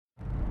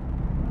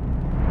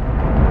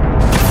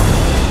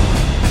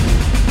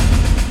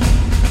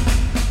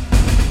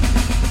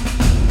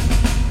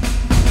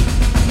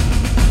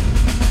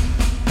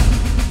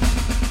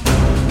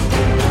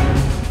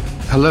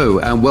Hello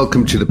and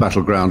welcome to the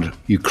Battleground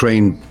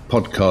Ukraine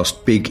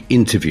podcast Big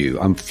Interview.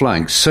 I'm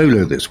flying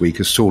solo this week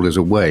as Saul is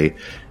away,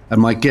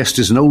 and my guest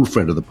is an old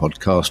friend of the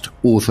podcast,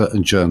 author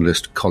and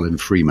journalist Colin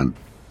Freeman.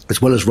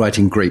 As well as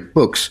writing great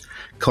books,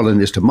 Colin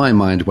is, to my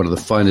mind, one of the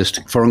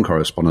finest foreign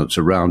correspondents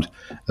around,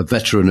 a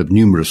veteran of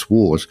numerous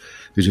wars,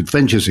 whose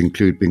adventures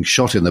include being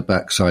shot in the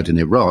backside in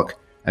Iraq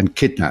and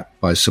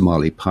kidnapped by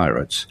Somali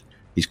pirates.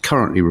 He's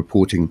currently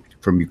reporting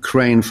from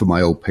Ukraine for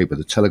my old paper,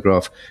 The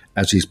Telegraph,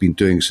 as he's been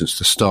doing since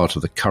the start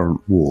of the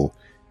current war,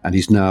 and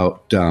he's now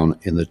down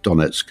in the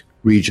Donetsk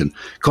region.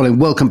 Colin,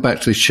 welcome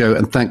back to the show,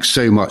 and thanks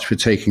so much for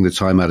taking the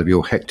time out of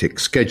your hectic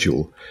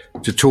schedule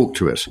to talk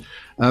to us.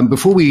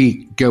 Before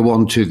we go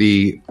on to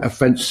the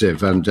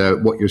offensive and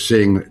what you're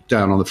seeing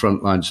down on the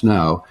front lines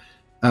now,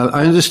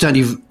 I understand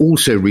you've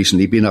also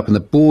recently been up in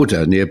the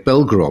border near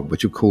Belgorod,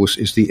 which of course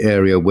is the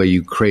area where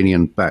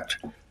Ukrainian-backed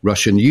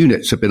Russian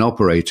units have been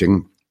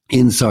operating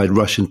inside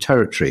Russian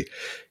territory.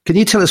 Can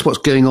you tell us what's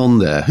going on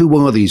there? Who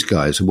are these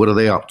guys and what are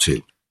they up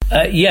to?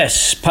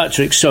 Yes,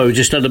 Patrick, sorry,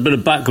 just had a bit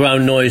of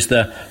background noise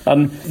there.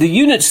 The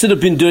units that have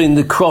been doing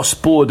the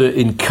cross-border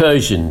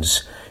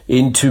incursions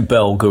into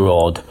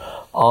Belgorod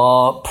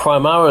are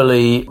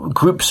primarily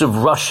groups of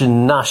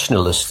Russian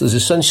nationalists. There's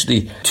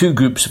essentially two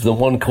groups of them,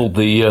 one called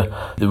the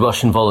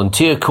Russian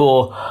Volunteer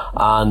Corps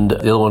and the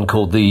other one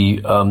called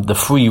the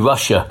Free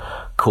Russia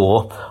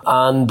Corps,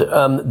 and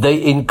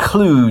they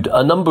include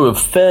a number of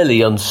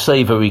fairly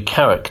unsavoury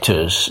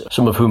characters,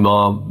 some of whom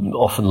are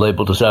often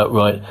labelled as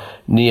outright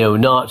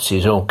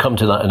neo-Nazis. I'll come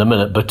to that in a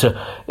minute, but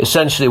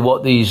essentially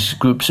what these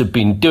groups have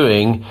been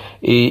doing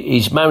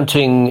is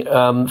mounting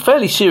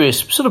fairly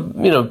serious sort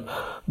of,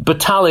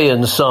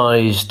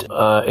 battalion-sized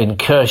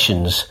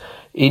incursions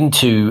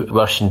into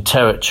Russian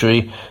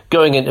territory,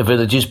 going into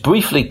villages,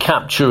 briefly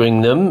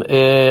capturing them,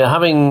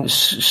 having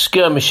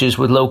skirmishes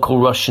with local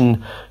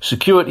Russian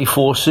security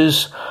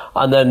forces,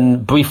 and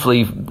then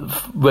briefly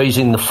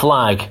raising the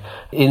flag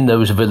in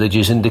those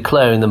villages and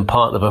declaring them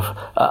part of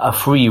a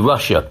free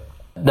Russia.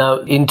 Now,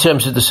 in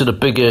terms of the sort of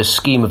bigger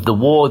scheme of the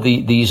war,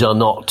 these are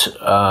not,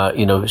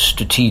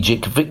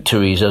 strategic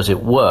victories, as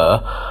it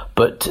were,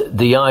 but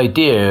the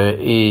idea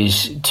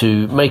is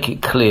to make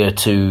it clear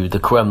to the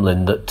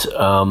Kremlin that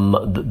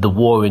the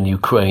war in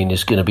Ukraine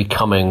is going to be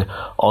coming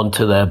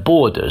onto their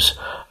borders,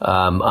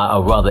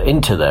 or rather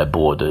into their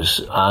borders,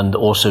 and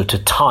also to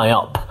tie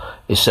up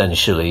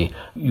essentially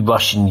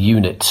Russian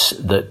units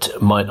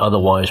that might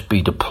otherwise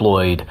be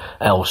deployed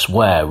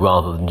elsewhere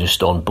rather than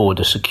just on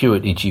border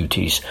security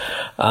duties.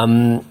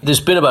 There's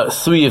been about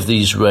 3 of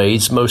these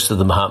raids. Most of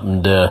them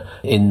happened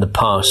in the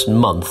past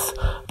month.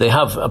 They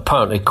have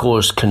apparently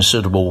caused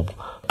considerable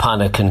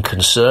panic and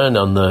concern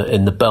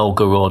in the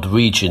Belgorod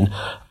region,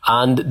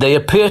 and they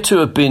appear to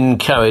have been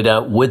carried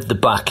out with the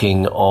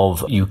backing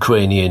of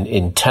Ukrainian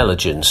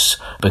intelligence,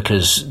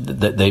 because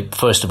they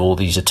first of all,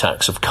 these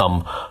attacks have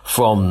come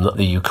from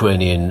the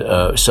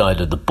Ukrainian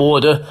side of the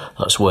border.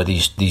 That's where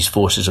these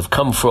forces have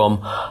come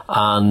from,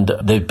 and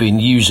they've been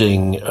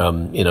using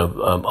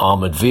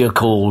armoured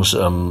vehicles,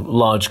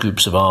 large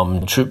groups of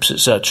armed troops,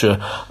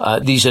 etc.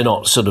 These are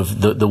not sort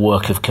of the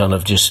work of kind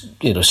of just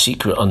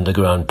secret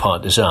underground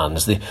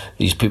partisans.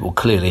 These people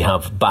clearly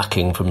have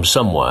backing from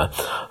somewhere.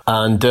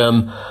 And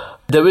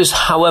there is,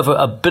 however,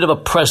 a bit of a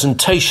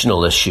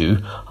presentational issue,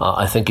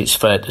 I think it's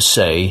fair to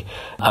say,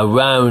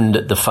 around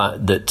the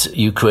fact that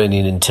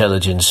Ukrainian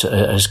intelligence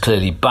has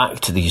clearly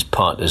backed these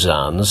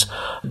partisans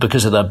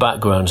because of their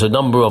backgrounds. A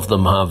number of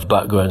them have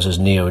backgrounds as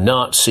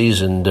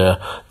neo-Nazis, and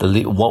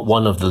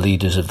one of the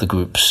leaders of the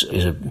groups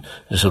is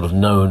a sort of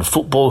known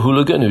football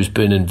hooligan who's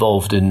been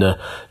involved in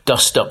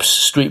dust-ups,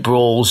 street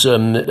brawls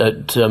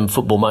at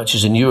football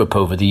matches in Europe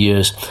over the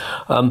years.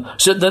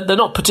 So they're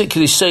not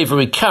particularly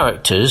savoury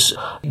characters.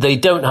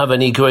 They don't have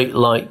any great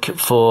like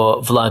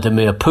for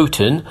Vladimir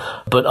Putin,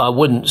 but I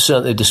wouldn't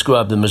certainly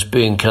describe them as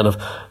being kind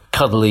of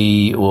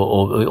cuddly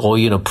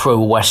or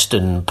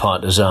pro-Western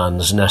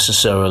partisans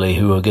necessarily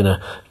who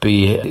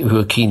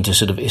are keen to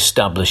sort of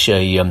establish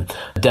a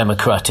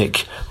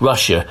democratic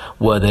Russia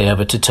were they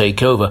ever to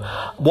take over.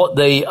 What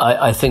they,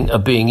 I think, are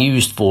being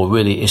used for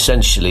really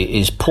essentially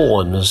is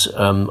pawns,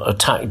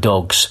 attack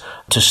dogs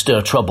to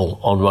stir trouble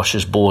on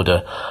Russia's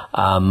border,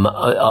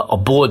 a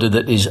border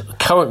that is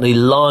currently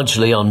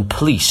largely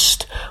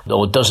unpoliced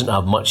or doesn't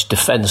have much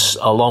defence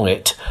along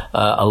it,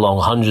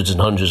 along hundreds and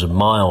hundreds of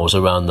miles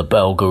around the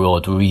Belgorod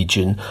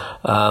region,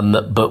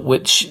 but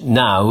which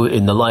now,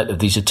 in the light of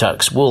these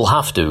attacks, will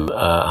have to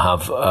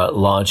have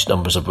large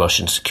numbers of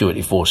Russian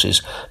security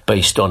forces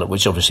based on it,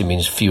 which obviously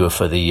means fewer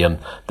for the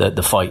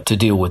fight to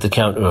deal with the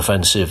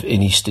counter-offensive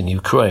in eastern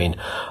Ukraine.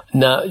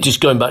 Now,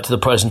 just going back to the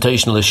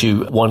presentational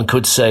issue, one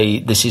could say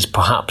this is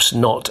perhaps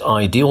not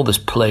ideal. This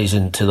plays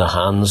into the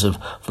hands of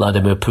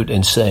Vladimir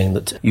Putin saying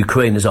that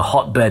Ukraine is a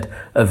hotbed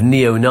of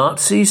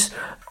neo-Nazis.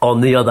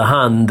 On the other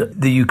hand,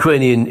 the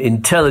Ukrainian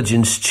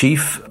intelligence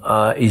chief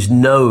is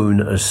known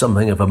as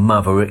something of a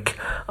maverick,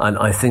 and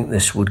I think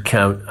this would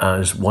count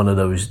as one of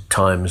those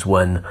times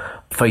when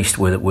faced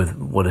with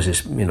what is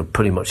this,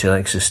 pretty much an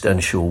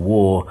existential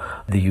war,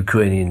 the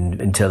Ukrainian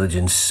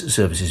intelligence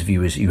services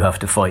view is you have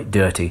to fight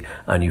dirty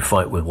and you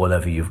fight with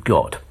whatever you've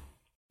got.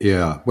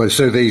 Yeah, well,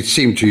 so they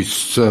seem to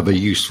serve a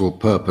useful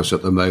purpose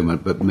at the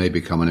moment, but may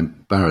become an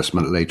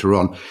embarrassment later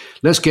on.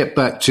 Let's get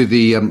back to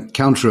the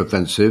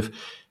counteroffensive.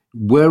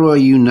 Where are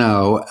you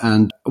now,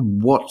 and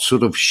what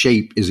sort of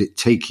shape is it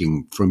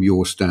taking from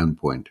your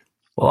standpoint?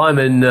 Well, I'm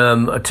in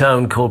a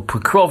town called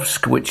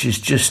Pokrovsk, which is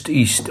just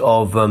east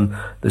of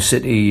the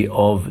city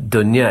of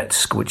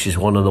Donetsk, which is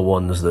one of the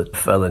ones that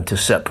fell into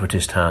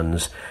separatist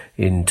hands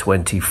in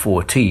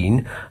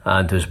 2014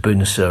 and has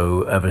been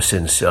so ever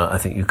since. I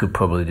think you could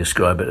probably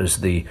describe it as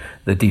the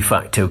de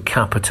facto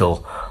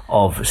capital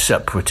of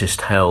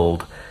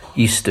separatist-held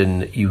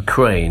eastern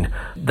Ukraine.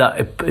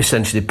 That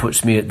essentially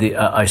puts me at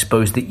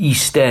the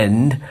east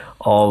end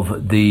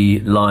of the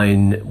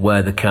line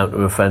where the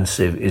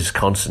counteroffensive is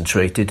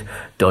concentrated.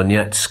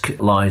 Donetsk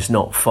lies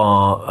not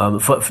far,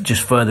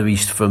 just further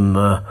east from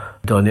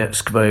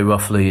Donetsk, very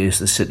roughly, is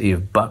the city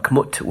of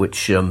Bakhmut,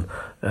 which your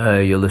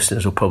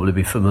listeners will probably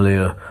be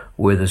familiar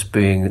with as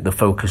being the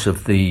focus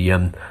of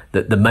the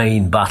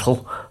main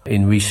battle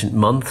in recent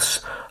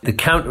months. The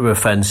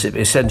counteroffensive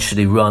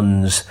essentially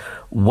runs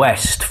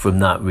west from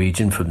that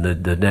region, from the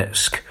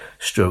Donetsk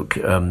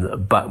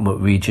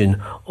Bakhmut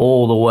region,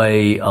 all the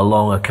way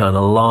along a kind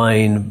of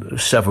line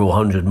several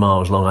hundred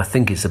miles long. I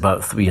think it's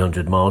about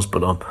 300 miles,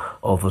 but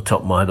off the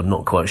top of my head, I'm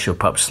not quite sure,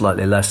 perhaps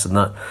slightly less than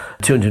that,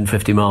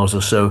 250 miles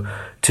or so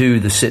to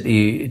the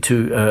city,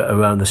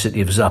 around the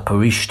city of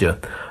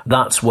Zaporizhzhia.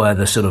 That's where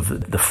the sort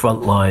of the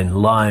front line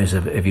lies,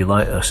 if you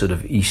like, a sort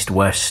of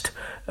east-west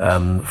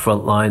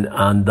front line,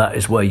 and that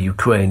is where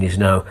Ukraine is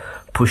now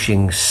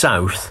pushing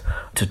south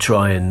to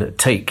try and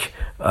take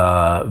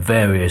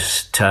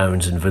various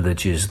towns and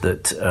villages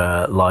that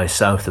lie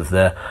south of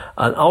there,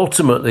 and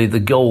ultimately the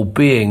goal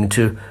being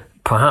to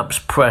perhaps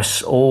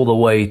press all the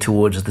way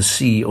towards the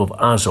Sea of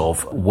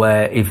Azov,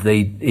 where if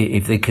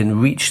they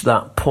can reach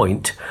that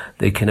point,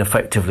 they can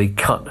effectively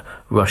cut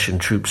Russian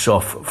troops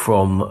off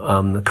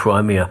from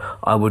Crimea.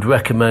 I would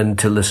recommend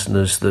to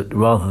listeners that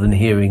rather than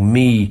hearing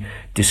me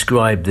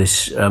describe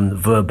this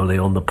verbally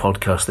on the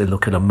podcast, they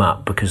look at a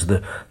map, because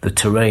the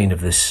terrain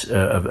of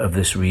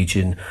this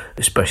region,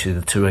 especially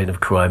the terrain of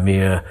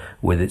Crimea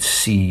with its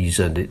seas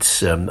and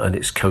its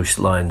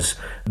coastlines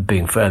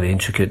being fairly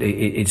intricate,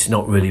 it's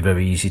not really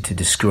very easy to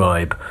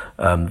describe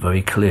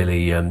very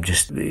clearly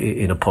just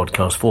in a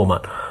podcast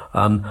format.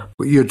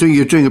 You're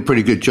doing a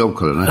pretty good job,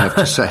 Colin, I have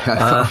to say. I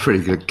have a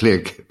pretty good,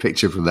 clear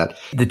picture from that.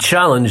 The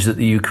challenge that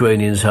the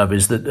Ukrainians have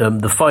is that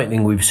the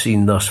fighting we've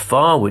seen thus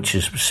far, which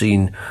has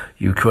seen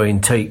Ukraine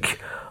take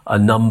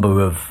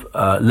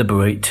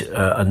liberate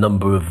a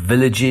number of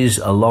villages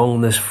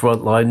along this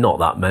front line, not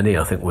that many.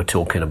 I think we're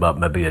talking about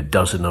maybe a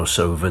dozen or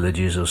so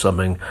villages or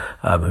something,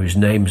 whose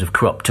names have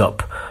cropped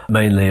up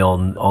mainly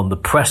on the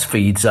press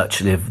feeds,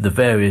 actually, of the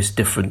various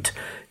different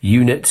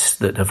units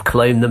that have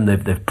claimed them.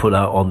 They've put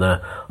out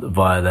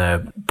via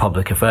their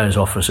public affairs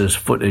officers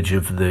footage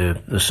of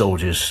the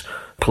soldiers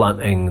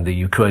planting the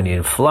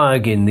Ukrainian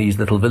flag in these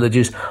little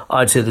villages.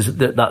 I'd say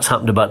that's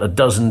happened about a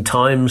dozen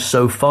times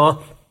so far.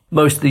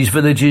 Most of these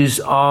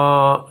villages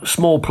are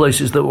small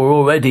places that were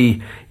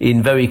already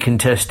in very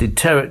contested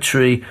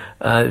territory,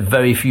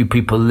 very few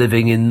people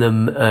living in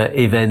them,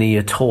 if any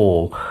at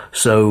all.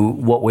 So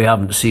what we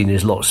haven't seen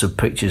is lots of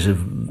pictures of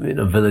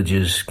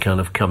villagers kind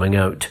of coming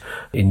out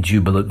in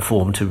jubilant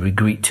form to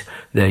greet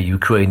their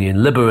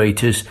Ukrainian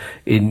liberators.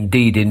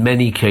 Indeed, in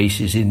many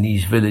cases in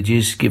these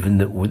villages, given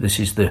that this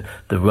is the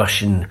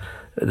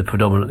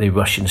predominantly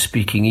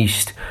Russian-speaking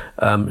East,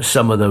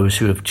 some of those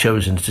who have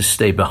chosen to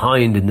stay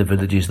behind in the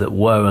villages that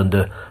were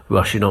under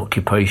Russian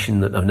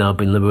occupation that have now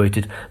been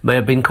liberated may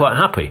have been quite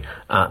happy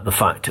at the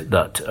fact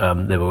that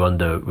they were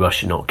under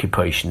Russian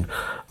occupation.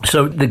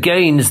 So the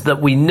gains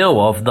that we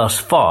know of thus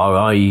far,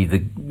 i.e.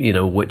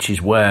 which is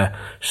where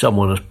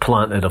someone has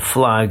planted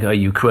a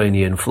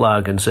Ukrainian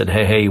flag and said,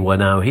 hey, we're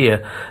now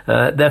here,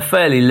 they're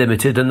fairly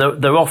limited, and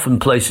they're often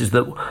places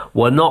that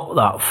were not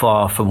that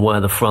far from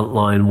where the front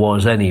line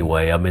was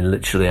anyway. I mean,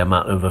 literally a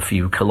matter of a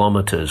few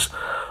kilometres.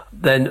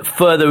 Then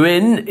further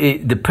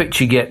in, the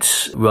picture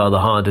gets rather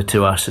harder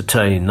to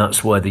ascertain.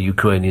 That's where the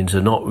Ukrainians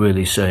are not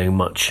really saying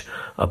much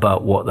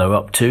about what they're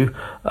up to.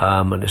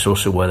 And it's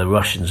also where the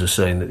Russians are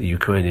saying that the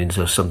Ukrainians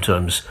are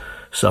sometimes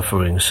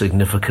suffering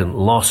significant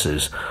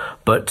losses.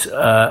 But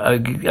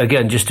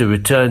again, just to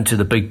return to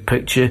the big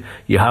picture,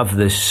 you have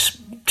this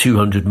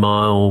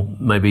 200-mile,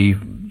 maybe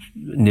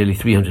nearly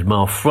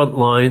 300-mile front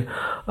line.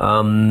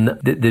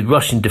 The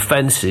Russian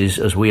defences,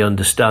 as we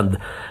understand,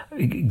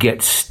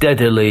 get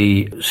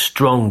steadily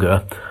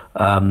stronger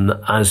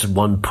as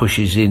one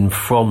pushes in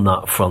from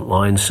that front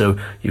line. So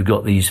you've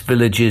got these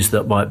villages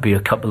that might be a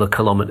couple of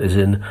kilometres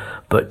in,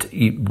 but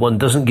one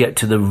doesn't get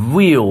to the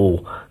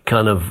real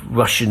kind of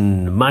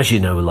Russian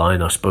Maginot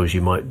Line, I suppose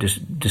you might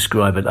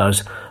describe it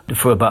as,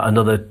 for about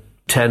another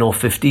 10 or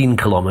 15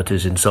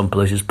 kilometres in some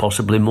places,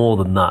 possibly more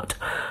than that.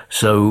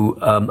 So,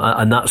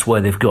 and that's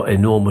where they've got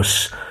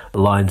enormous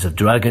lines of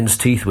dragon's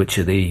teeth, which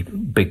are the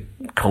big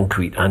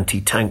concrete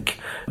anti-tank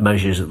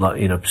measures,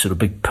 sort of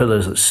big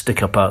pillars that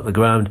stick up out of the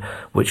ground,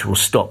 which will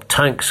stop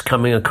tanks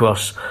coming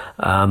across,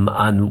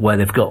 and where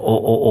they've got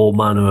all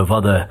manner of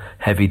other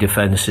heavy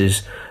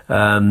defences.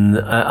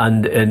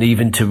 And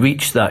even to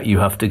reach that, you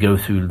have to go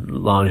through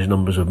large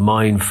numbers of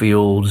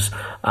minefields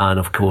and,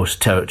 of course,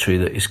 territory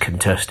that is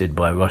contested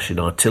by Russian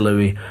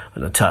artillery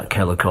and attack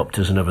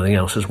helicopters and everything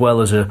else, as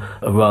well as a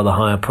rather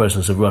higher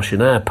presence of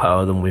Russian air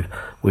power than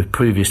we've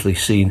previously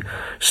seen.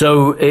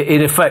 So,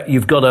 in effect,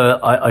 you've got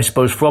I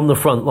suppose, from the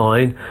front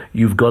line,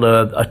 you've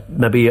got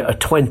maybe a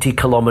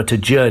 20-kilometre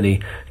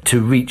journey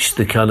to reach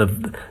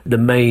the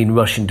main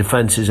Russian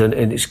defences, and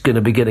it's going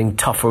to be getting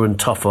tougher and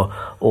tougher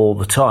all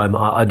the time.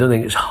 I don't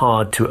think it's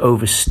hard to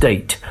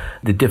overstate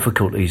the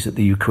difficulties that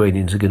the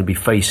Ukrainians are going to be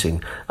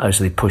facing as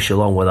they push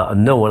along with that.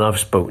 And no one I've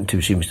spoken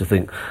to seems to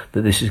think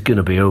that this is going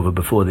to be over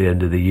before the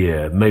end of the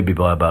year, maybe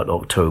by about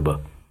October.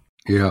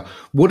 Yeah.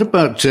 What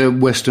about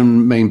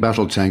Western main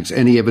battle tanks?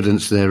 Any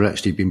evidence they're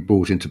actually been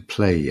brought into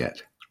play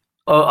yet?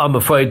 I'm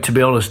afraid, to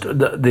be honest,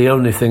 the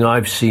only thing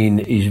I've seen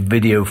is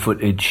video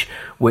footage,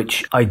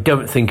 which I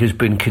don't think has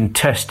been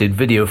contested,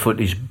 video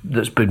footage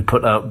that's been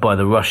put out by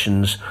the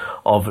Russians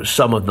of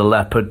some of the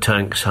Leopard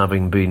tanks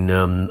having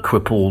been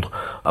crippled,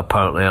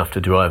 apparently after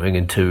driving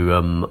into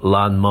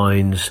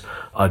landmines.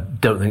 I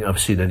don't think I've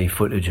seen any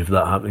footage of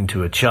that happening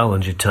to a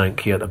Challenger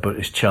tank yet, a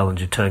British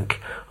Challenger tank,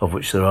 of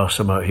which there are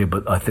some out here,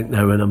 but I think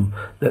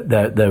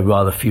they're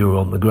rather fewer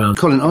on the ground.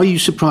 Colin, are you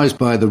surprised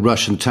by the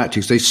Russian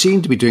tactics? They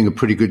seem to be doing a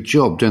pretty good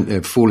job, don't they,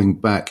 of falling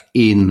back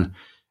in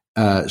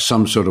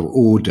some sort of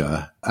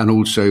order and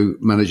also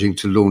managing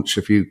to launch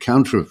a few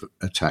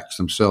counter-attacks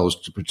themselves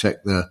to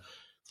protect their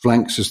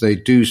flanks as they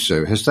do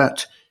so. Has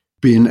that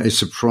been a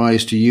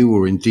surprise to you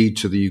or indeed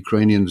to the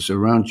Ukrainians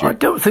around you? I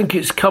don't think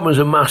it's come as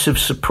a massive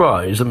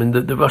surprise. I mean,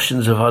 the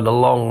Russians have had a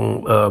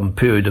long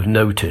period of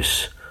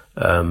notice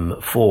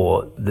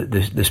for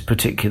this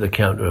particular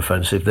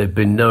counter-offensive. They've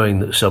been knowing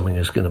that something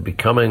is going to be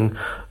coming.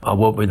 I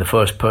won't be the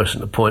first person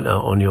to point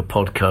out on your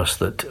podcast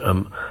that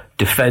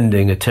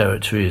defending a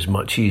territory is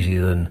much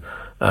easier than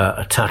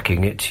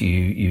attacking it.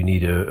 You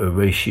need a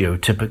ratio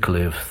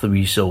typically of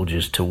 3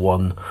 soldiers to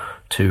 1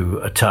 to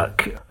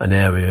attack an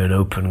area in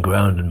open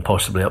ground, and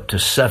possibly up to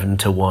 7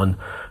 to 1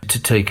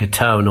 to take a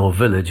town or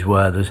village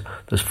where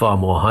there's far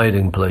more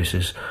hiding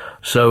places.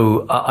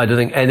 So I don't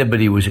think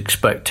anybody was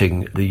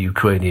expecting the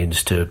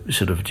Ukrainians to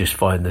sort of just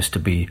find this to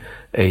be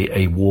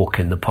a walk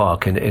in the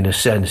park. And in a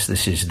sense,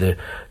 this is the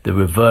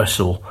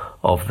reversal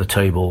of the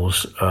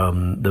tables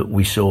that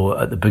we saw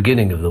at the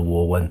beginning of the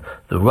war, when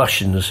the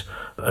Russians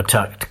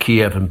attacked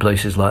Kiev and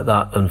places like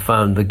that and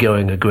found the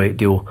going a great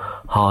deal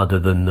harder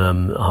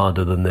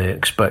than they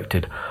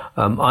expected.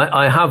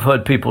 I have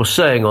heard people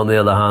saying, on the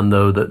other hand,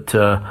 though,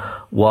 that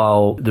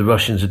while the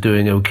Russians are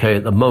doing okay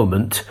at the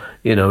moment,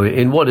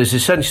 in what is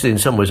essentially in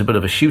some ways a bit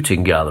of a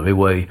shooting gallery,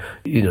 where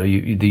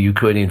the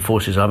Ukrainian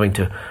forces are having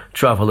to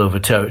travel over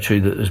territory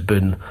that has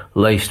been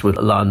laced with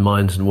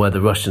landmines, and where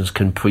the Russians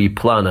can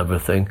pre-plan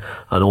everything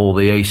and all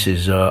the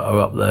aces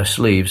are up their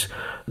sleeves.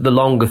 The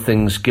longer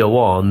things go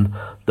on,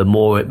 the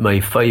more it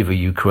may favour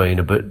Ukraine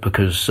a bit,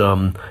 because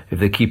if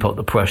they keep up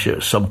the pressure,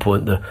 at some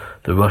point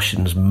the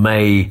Russians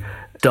may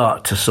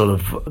start to sort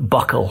of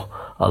buckle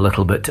a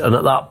little bit. And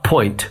at that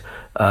point,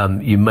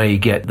 you may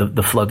get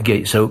the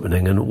floodgates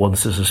opening, and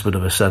once there's a sort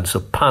of a sense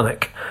of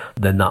panic,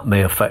 then that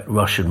may affect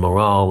Russian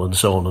morale and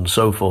so on and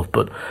so forth.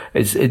 But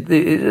it's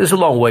a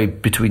long way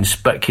between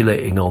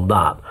speculating on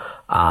that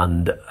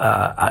and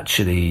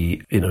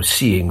actually,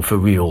 seeing for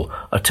real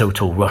a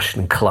total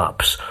Russian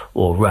collapse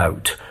or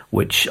rout,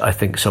 which I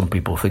think some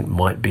people think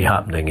might be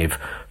happening if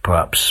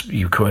perhaps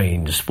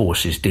Ukraine's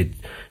forces did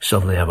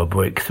suddenly have a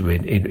breakthrough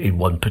in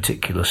one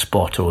particular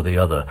spot or the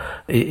other.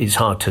 It's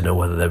hard to know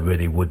whether there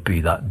really would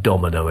be that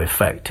domino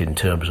effect in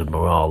terms of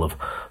morale of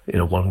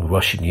one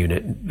Russian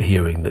unit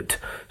hearing that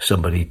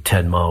somebody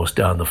 10 miles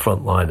down the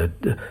front line,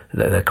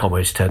 their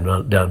comrades 10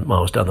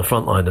 miles down the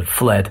front line had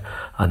fled,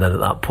 and then at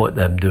that point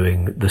them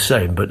doing the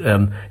same. But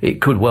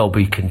it could well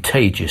be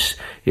contagious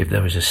if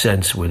there is a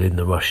sense within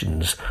the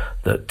Russians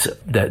that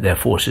their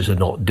forces are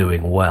not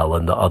doing well,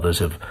 and that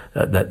others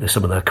that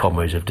some of their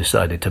comrades have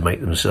decided to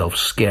make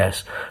themselves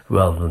scarce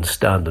rather than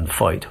stand and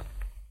fight.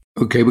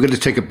 Okay, we're going to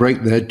take a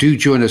break there. Do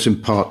join us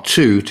in part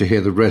 2 to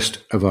hear the rest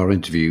of our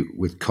interview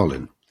with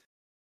Colin.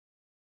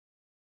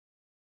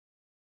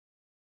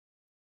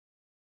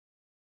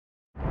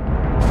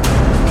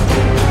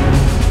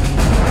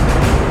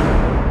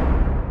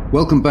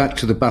 Welcome back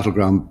to the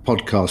Battleground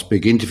podcast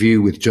big interview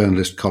with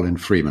journalist Colin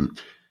Freeman.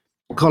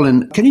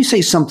 Colin, can you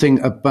say something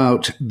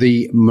about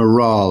the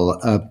morale,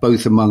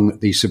 both among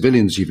the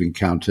civilians you've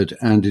encountered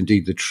and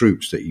indeed the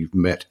troops that you've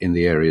met in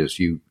the areas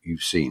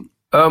you've seen?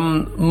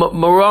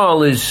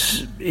 Morale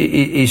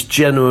is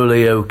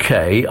generally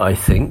okay, I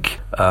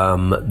think.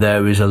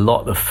 There is a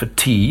lot of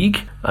fatigue,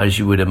 as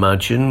you would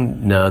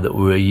imagine, now that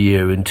we're a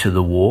year into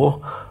the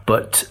war.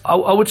 But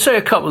I would say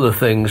a couple of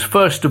things.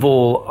 First of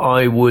all,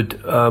 I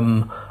would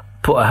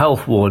put a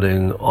health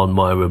warning on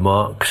my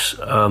remarks.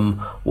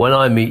 when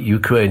I meet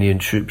Ukrainian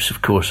troops,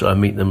 of course, I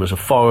meet them as a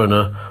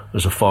foreigner,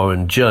 as a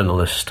foreign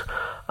journalist,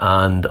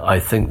 and I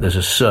think there's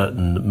a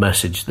certain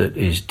message that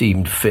is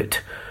deemed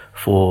fit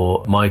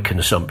for my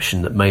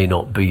consumption that may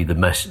not be the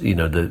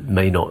that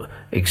may not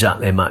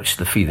exactly match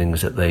the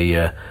feelings that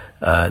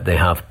they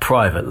have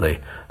privately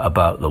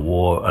about the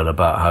war and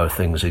about how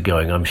things are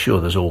going. I'm sure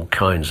there's all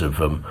kinds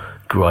of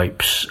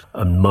gripes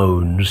and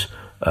moans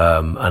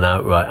and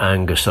outright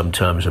anger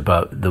sometimes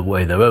about the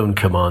way their own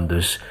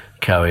commanders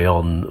carry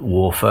on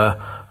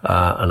warfare,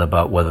 and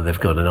about whether they've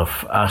got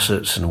enough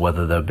assets and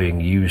whether they're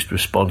being used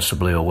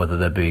responsibly or whether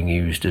they're being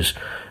used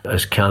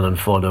as cannon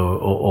fodder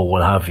or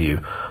what have you.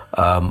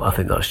 I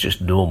think that's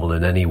just normal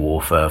in any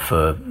warfare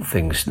for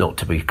things not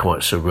to be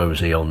quite so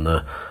rosy on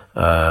the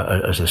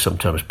as they're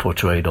sometimes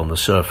portrayed on the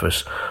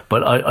surface.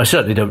 But I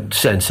certainly don't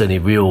sense any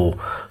real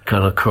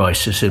kind of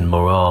crisis in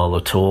morale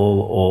at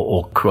all,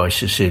 or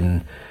crisis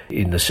in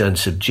the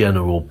sense of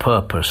general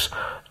purpose.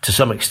 To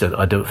some extent,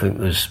 I don't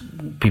think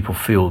people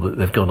feel that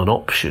they've got an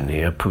option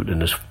here.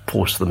 Putin has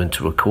forced them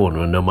into a corner,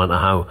 and no matter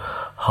how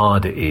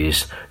hard it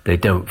is, they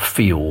don't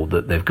feel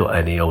that they've got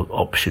any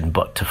option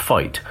but to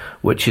fight,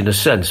 which in a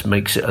sense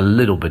makes it a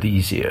little bit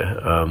easier,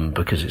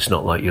 because it's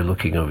not like you're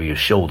looking over your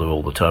shoulder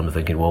all the time and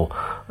thinking, well,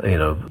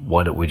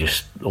 why don't we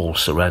just all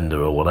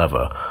surrender or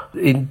whatever.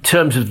 In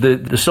terms of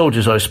the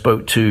soldiers I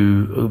spoke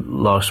to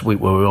last week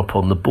when we were up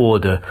on the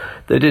border,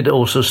 they did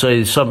also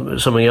say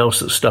something else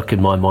that stuck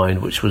in my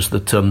mind, which was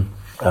that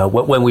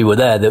when we were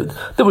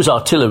there was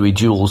artillery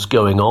duels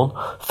going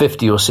on,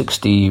 50 or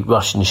 60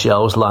 Russian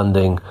shells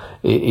landing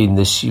in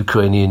this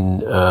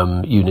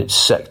Ukrainian unit's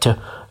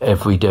sector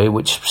every day,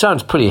 which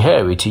sounds pretty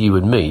hairy to you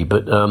and me,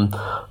 but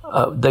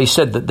they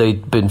said that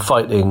they'd been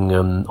fighting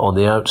on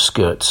the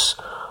outskirts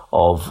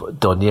of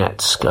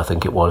Donetsk, I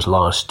think it was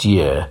last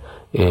year,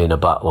 in a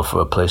battle for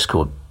a place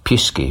called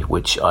Pysky,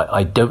 which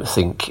I don't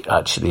think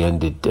actually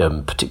ended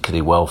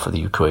particularly well for the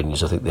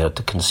Ukrainians. I think they had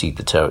to concede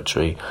the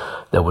territory.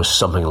 There was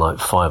something like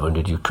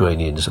 500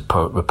 Ukrainians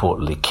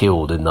reportedly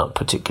killed in that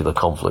particular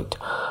conflict.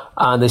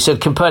 And they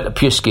said, compared to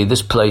Pysky,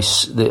 this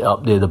place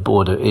up near the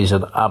border is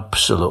an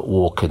absolute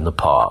walk in the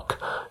park.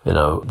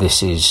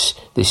 This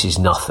is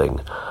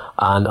nothing.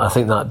 And I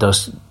think that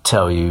does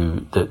tell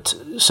you that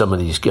some of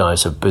these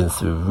guys have been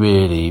through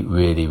really,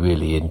 really,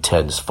 really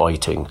intense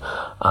fighting.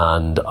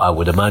 And I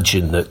would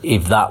imagine that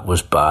if that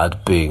was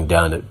bad, being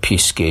down at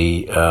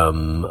Pysky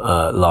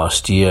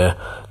last year,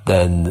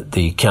 then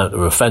the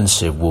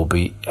counter-offensive will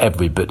be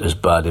every bit as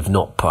bad, if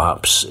not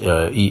perhaps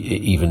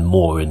even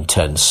more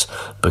intense,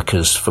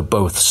 because for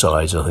both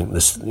sides, I think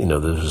there's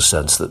a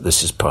sense that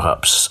this is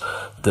perhaps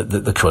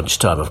the crunch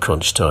time of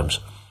crunch times.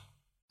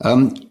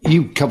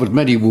 You covered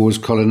many wars,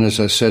 Colin, as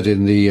I said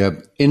in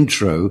the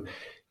intro.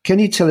 Can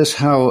you tell us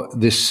how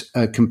this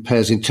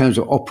compares in terms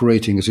of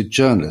operating as a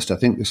journalist? I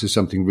think this is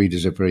something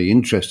readers are very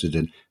interested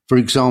in. For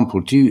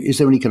example, is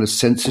there any kind of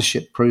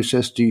censorship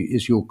process?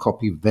 Is your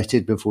copy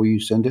vetted before you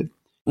send it?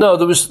 No,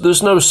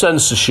 there's no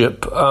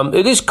censorship.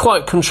 It is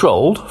quite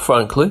controlled,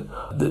 frankly.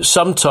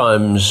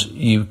 Sometimes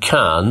you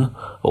can,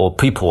 or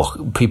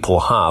people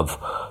have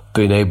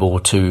been able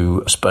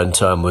to spend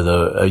time with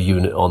a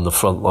unit on the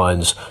front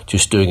lines,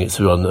 just doing it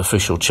through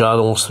unofficial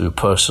channels, through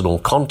personal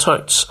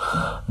contacts.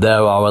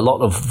 There are a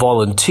lot of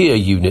volunteer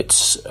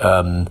units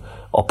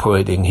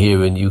operating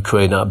here in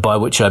Ukraine, by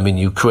which I mean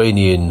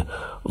Ukrainian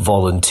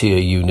volunteer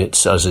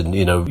units, as in,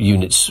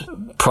 units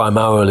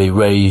primarily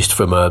raised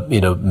from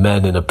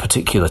men in a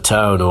particular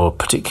town or a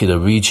particular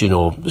region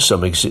or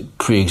some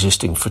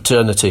pre-existing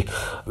fraternity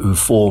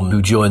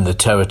who joined the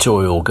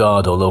territorial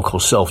guard or local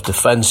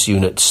self-defense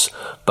units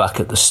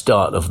back at the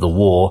start of the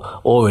war,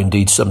 or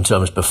indeed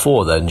sometimes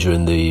before then,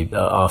 during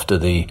after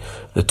the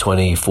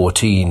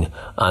 2014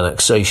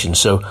 annexation.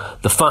 So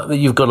the fact that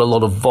you've got a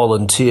lot of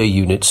volunteer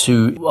units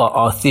who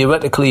are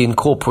theoretically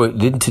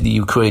incorporated into the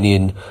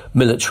Ukrainian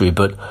military,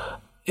 but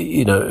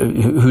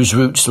whose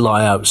roots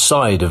lie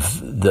outside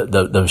of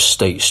those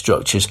state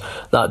structures,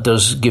 that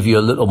does give you a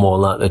little more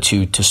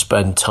latitude to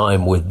spend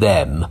time with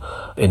them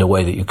in a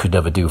way that you could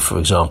never do, for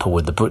example,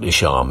 with the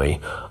British Army.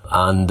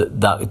 And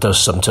that does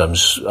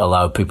sometimes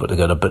allow people to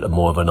get a bit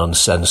more of an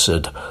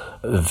uncensored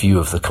view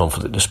of the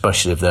conflict,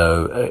 especially if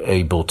they're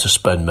able to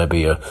spend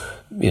maybe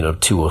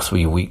 2 or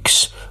 3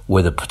 weeks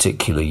with a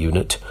particular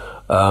unit.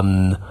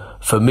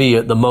 For me,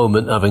 at the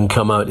moment, having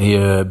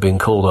been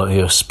called out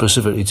here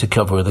specifically to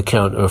cover the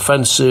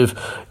counter-offensive,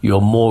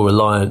 you're more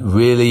reliant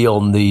really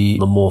on the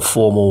more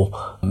formal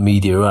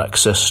media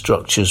access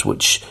structures,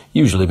 which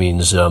usually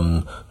means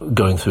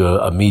going through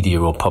a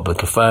media or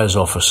public affairs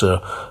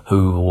officer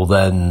who will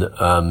then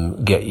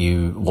get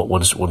you,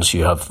 once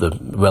you have the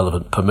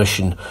relevant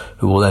permission,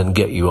 who will then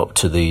get you up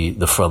to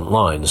the front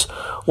lines.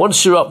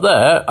 Once you're up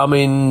there, I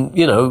mean,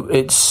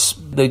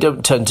 they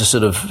don't tend to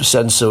sort of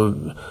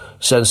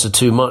censor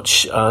too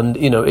much, and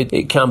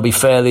it can be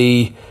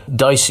fairly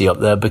dicey up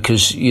there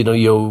because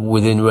you're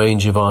within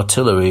range of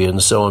artillery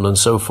and so on and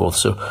so forth,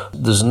 so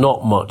there's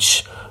not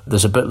much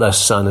there's a bit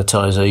less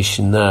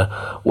sanitisation there.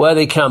 Where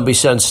they can be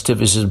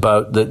sensitive is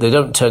about that they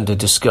don't tend to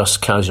discuss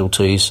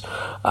casualties,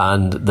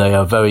 and they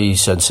are very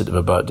sensitive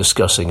about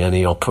discussing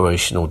any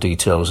operational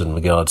details in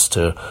regards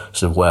to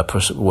sort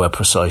of where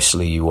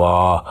precisely you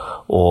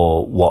are,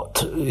 or what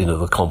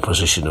the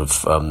composition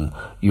of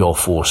your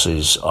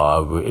forces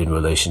are in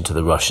relation to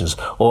the Russians,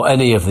 or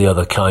any of the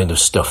other kind of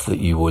stuff that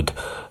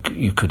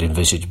you could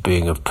envisage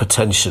being of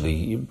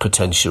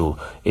potential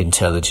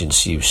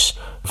intelligence use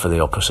for the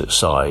opposite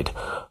side.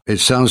 It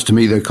sounds to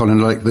me, though, Colin,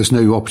 like there's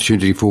no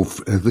opportunity for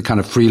the kind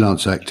of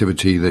freelance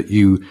activity that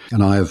you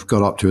and I have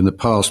got up to in the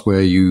past,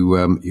 where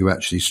you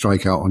actually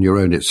strike out on your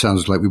own. It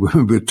sounds like we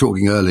were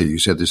talking earlier. You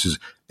said this is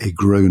a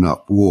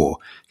grown-up war.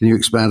 Can you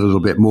expand a little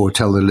bit more?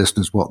 Tell the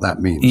listeners what that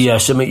means.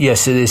 Yes,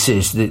 this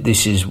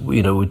is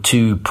with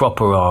two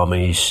proper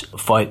armies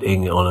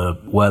fighting on a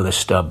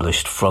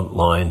well-established front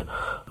line,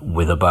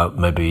 with about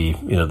maybe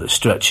that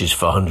stretches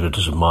for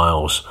hundreds of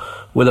miles,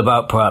 with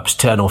about perhaps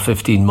 10 or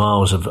 15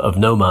 miles of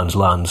no man's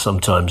land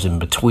sometimes in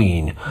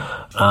between.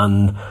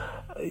 And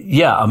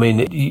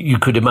you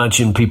could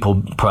imagine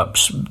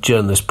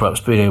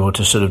journalists being able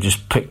to sort of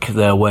just pick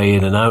their way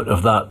in and out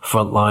of that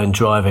front line,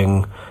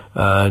 driving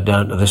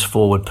down to this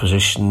forward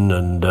position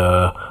and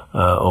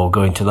or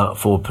going to that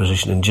forward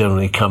position, and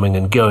generally coming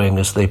and going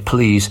as they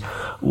please.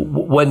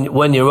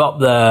 When you're up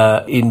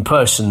there in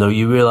person, though,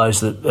 you realise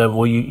that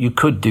you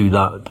could do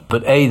that,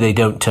 but A, they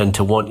don't tend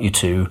to want you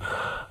to,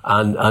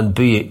 and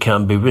B, it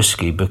can be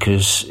risky,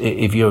 because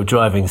if you're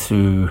driving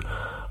through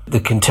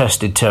the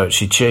contested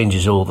territory,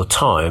 changes all the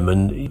time,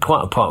 and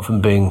quite apart from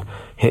being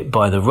hit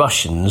by the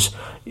Russians,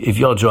 if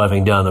you're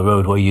driving down a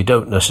road where you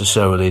don't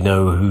necessarily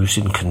know who's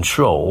in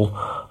control,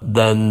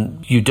 then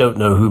you don't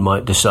know who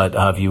might decide to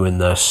have you in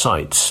their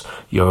sights.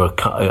 You're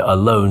a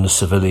lone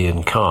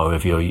civilian car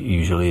if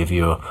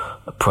you're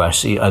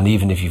press, and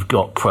even if you've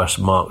got press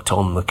marked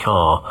on the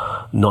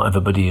car, not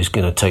everybody is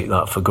going to take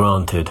that for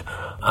granted.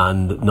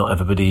 And not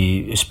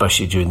everybody,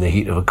 especially during the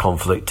heat of a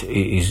conflict,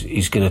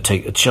 is going to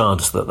take a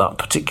chance that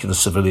particular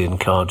civilian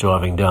car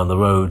driving down the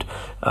road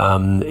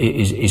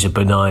is a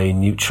benign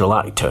neutral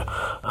actor,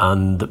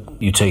 and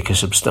you take a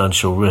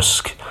substantial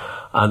risk.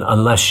 And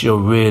unless you're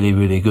really,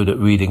 really good at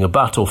reading a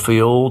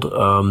battlefield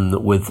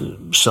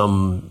with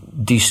some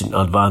decent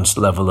advanced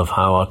level of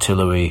how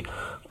artillery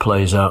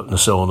plays out and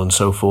so on and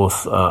so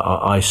forth,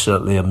 I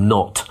certainly am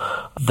not.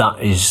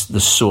 That is the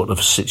sort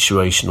of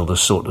situation or the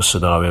sort of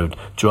scenario,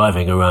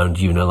 driving around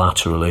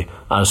unilaterally,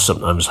 as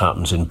sometimes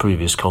happens in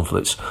previous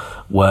conflicts,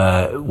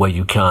 where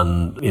you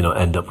can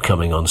end up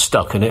coming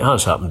unstuck. And it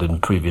has happened in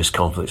previous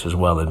conflicts as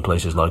well, in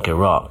places like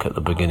Iraq at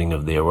the beginning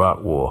of the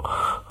Iraq War,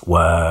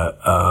 where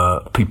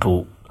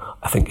people,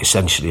 I think,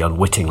 essentially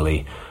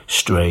unwittingly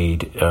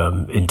strayed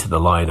into the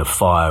line of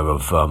fire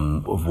of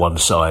one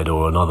side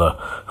or another,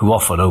 who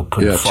often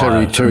opened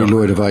fire. Terry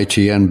Lloyd of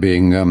ITN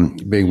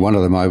being one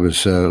of them. I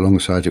was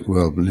alongside it,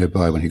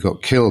 nearby when he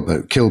got killed,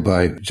 but killed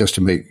by, just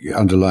to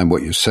underline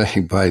what you're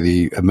saying, by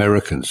the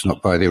Americans,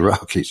 not by the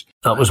Iraqis.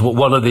 That was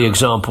one of the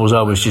examples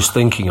I was just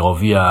thinking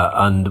of,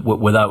 and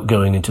without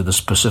going into the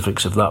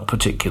specifics of that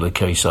particular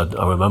case, I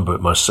remember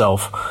it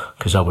myself,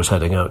 because I was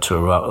heading out to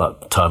Iraq at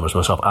that time as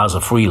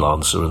a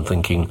freelancer, and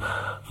thinking,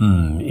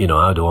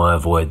 how do I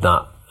avoid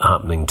that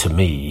happening to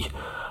me?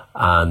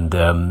 And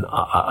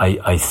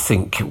I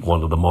think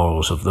one of the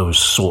morals of those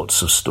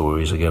sorts of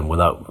stories, again,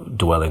 without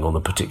dwelling on the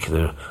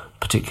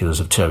particulars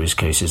of Terry's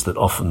case, is that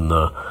often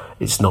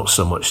it's not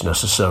so much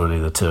necessarily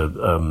that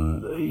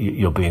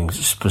you're being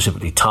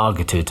specifically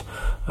targeted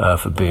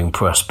for being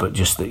pressed, but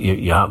just that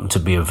you happen to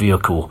be a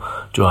vehicle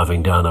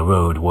driving down a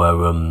road where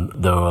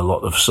there are a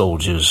lot of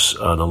soldiers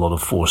and a lot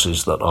of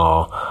forces that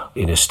are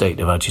in a state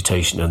of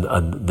agitation,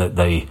 and that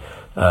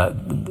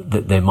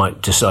they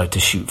might decide to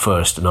shoot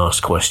first and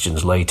ask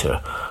questions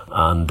later,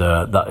 and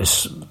that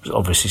is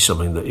obviously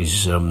something that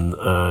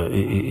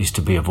is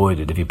to be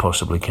avoided if you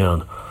possibly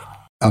can.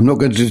 I'm not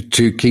going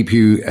to keep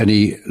you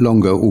any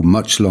longer, or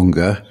much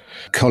longer,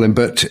 Colin,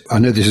 but I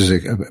know this is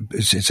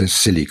it's a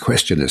silly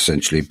question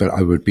essentially, but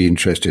I would be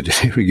interested in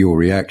hearing your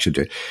reaction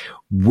to it.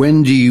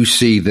 When do you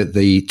see that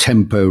the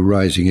tempo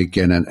rising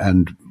again,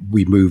 and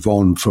we move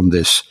on from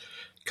this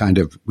kind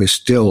of, we're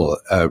still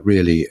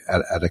really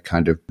at a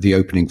kind of the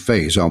opening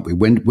phase, aren't we?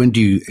 When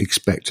do you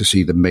expect to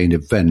see the main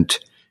event?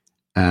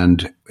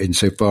 And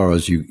insofar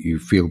as you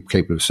feel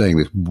capable of saying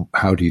this,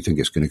 how do you think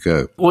it's going to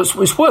go? Well,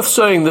 it's worth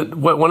saying that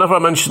whenever I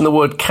mention the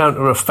word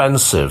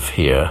counter-offensive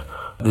here,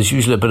 there's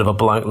usually a bit of a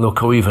blank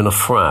look or even a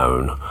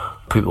frown.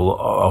 People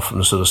are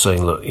often sort of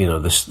saying, look,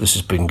 this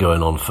has been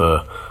going on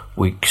for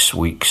weeks,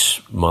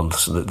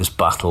 months, this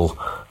battle,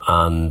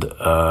 and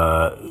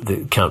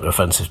the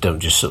counter-offensive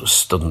don't just sort of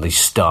suddenly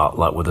start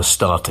like with a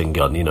starting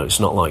gun. It's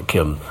not like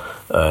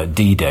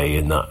D-Day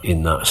in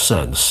that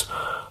sense.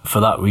 for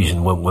that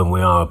reason, when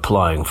we are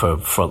applying for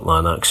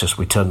frontline access,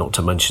 we tend not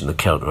to mention the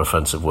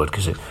counter-offensive word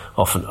because it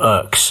often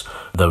irks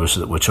those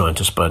that we're trying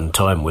to spend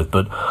time with.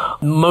 But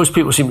most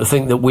people seem to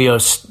think that we are,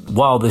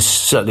 while this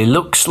certainly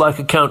looks like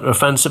a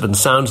counter-offensive and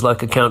sounds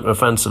like a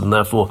counter-offensive and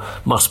therefore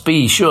must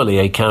be surely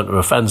a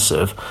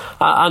counter-offensive,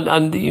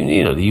 and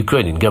you know, the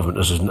Ukrainian government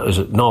has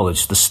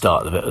acknowledged the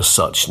start of it as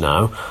such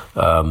now,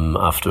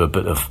 after a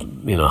bit of,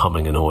 you know,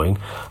 humming and hawing.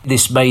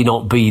 This may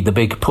not be the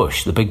big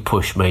push. The big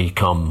push may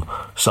come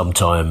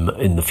sometime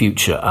in the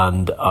future,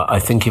 and I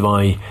think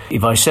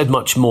if I said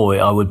much more,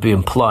 I would be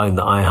implying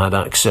that I had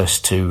access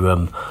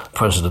to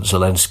President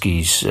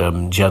Zelensky's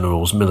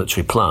general's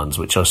military plans,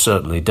 which I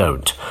certainly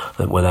don't.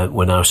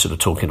 We're now sort of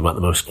talking about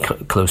the most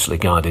closely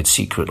guarded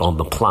secret on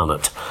the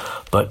planet.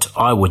 But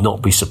I would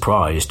not be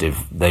surprised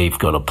if they've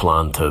got a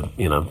plan to,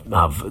 you know,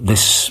 have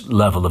this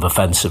level of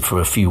offensive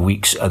for a few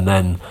weeks and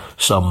then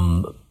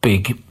some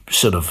big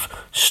sort of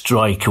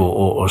strike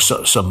or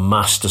some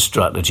master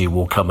strategy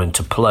will come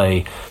into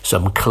play,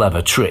 some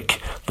clever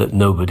trick that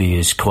nobody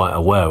is quite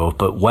aware of.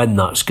 But when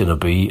that's going to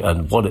be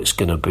and what it's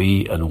going to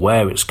be and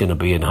where it's going to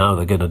be and how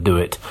they're going to do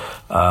it,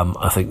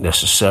 I think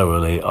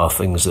necessarily are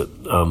things that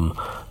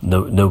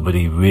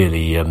nobody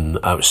really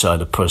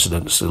outside of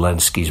President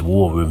Zelensky's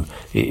war room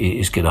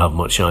is going to have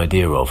much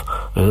idea of.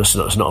 That's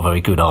not a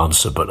very good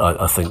answer, but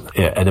I think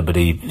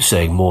anybody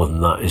saying more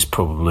than that is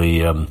probably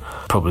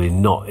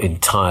not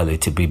entirely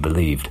to be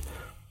believed.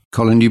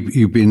 Colin,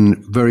 you've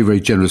been very, very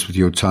generous with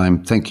your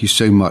time. Thank you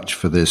so much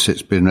for this.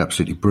 It's been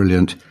absolutely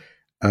brilliant.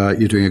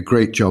 You're doing a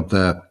great job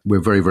there.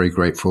 We're very, very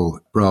grateful.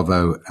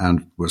 Bravo,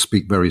 and we'll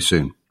speak very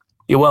soon.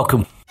 You're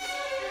welcome.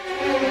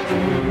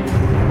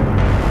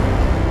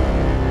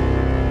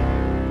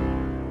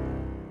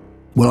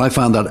 Well, I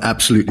found that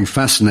absolutely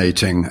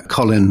fascinating.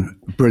 Colin,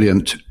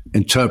 brilliant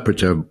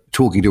interpreter,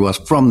 talking to us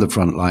from the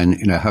front line.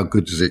 You know, how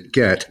good does it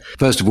get?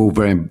 First of all,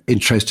 very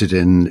interested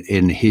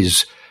in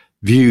his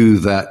view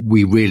that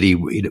we're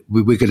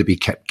going to be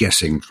kept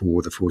guessing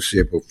for the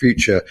foreseeable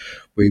future.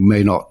 We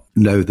may not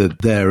know that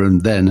there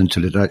and then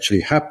until it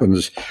actually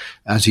happens.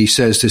 As he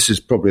says, this is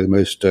probably the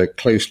most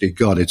closely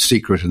guarded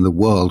secret in the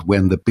world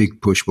when the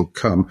big push will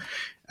come,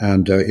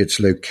 and its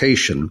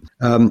location.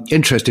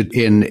 Interested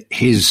in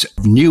his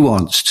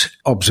nuanced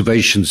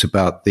observations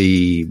about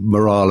the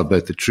morale of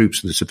both the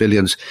troops and the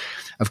civilians.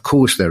 Of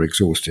course, they're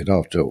exhausted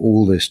after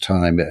all this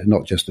time,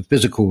 not just the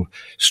physical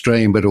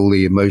strain, but all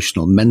the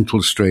emotional,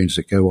 mental strains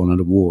that go on in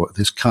a war of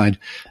this kind.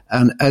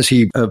 And as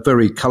he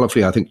very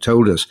colourfully, I think,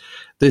 told us,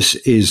 this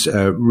is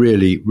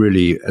really,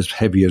 really as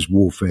heavy as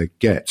warfare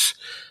gets.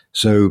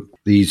 So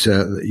these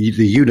the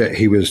unit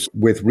he was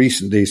with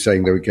recently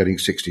saying they were getting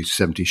 60 to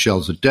 70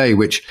 shells a day,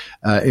 which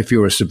if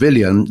you're a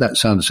civilian, that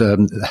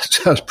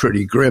sounds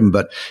pretty grim.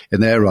 But in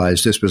their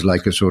eyes, this was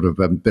like a sort of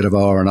bit of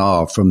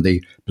R&R from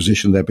the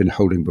position they've been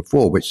holding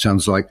before, which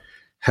sounds like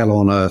hell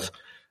on earth.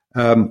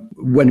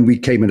 When we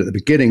came in at the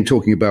beginning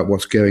talking about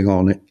what's going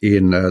on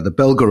in the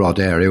Belgorod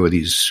area with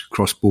these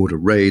cross-border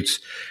raids,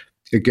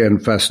 again,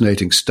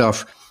 fascinating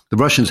stuff. The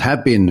Russians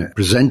have been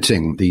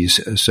presenting these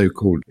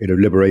so-called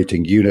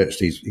liberating units,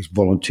 these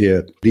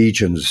volunteer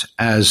legions,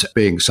 as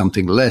being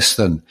something less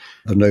than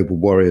the noble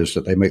warriors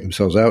that they make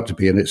themselves out to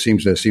be. And it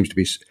seems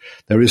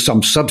there is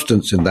some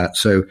substance in that.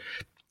 So,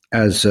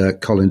 as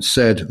Colin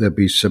said,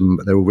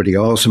 there already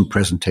are some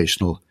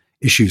presentational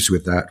issues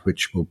with that,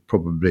 which will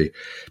probably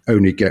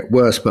only get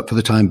worse. But for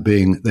the time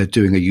being, they're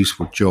doing a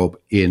useful job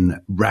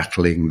in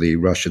rattling the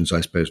Russians,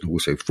 I suppose, and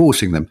also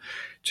forcing them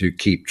to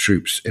keep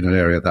troops in an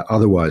area that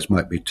otherwise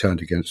might be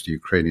turned against the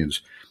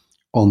Ukrainians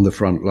on the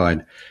front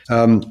line.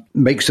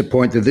 Makes the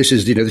point that this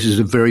is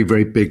a very,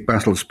 very big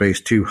battle space,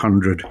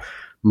 200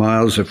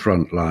 miles of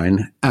front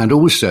line. And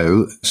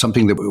also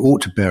something that we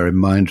ought to bear in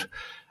mind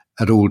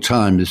at all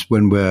times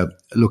when we're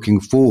looking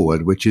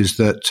forward, which is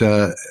that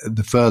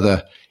the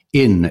further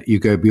in you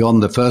go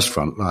beyond the first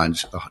front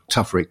lines, the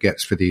tougher it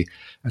gets for the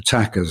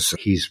attackers.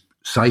 He's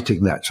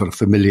citing that sort of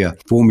familiar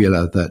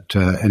formula that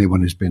anyone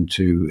who's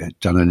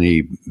done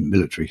any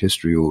military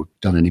history or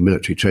done any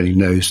military training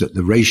knows, that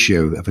the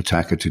ratio of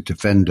attacker to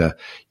defender,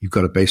 you've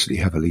got to basically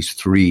have at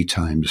least 3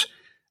 times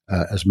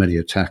as many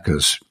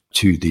attackers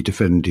to the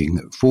defending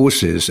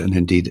forces, and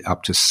indeed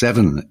up to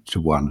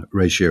 7-to-1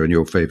 ratio in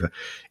your favor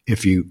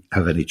if you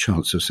have any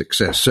chance of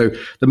success. So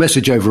the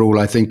message overall,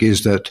 I think,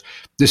 is that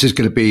this is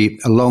going to be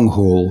a long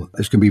haul.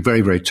 It's going to be very,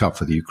 very tough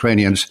for the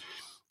Ukrainians,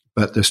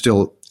 but there's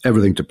still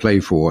everything to play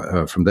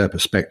for from their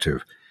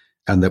perspective,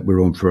 and that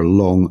we're on for a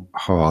long,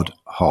 hard,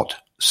 hot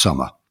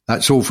summer.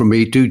 That's all from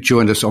me. Do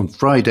join us on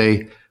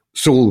Friday.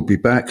 Saul will be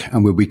back,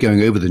 and we'll be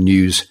going over the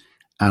news,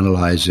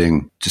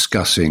 analysing,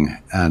 discussing,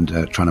 and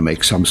trying to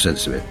make some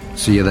sense of it.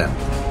 See you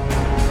then.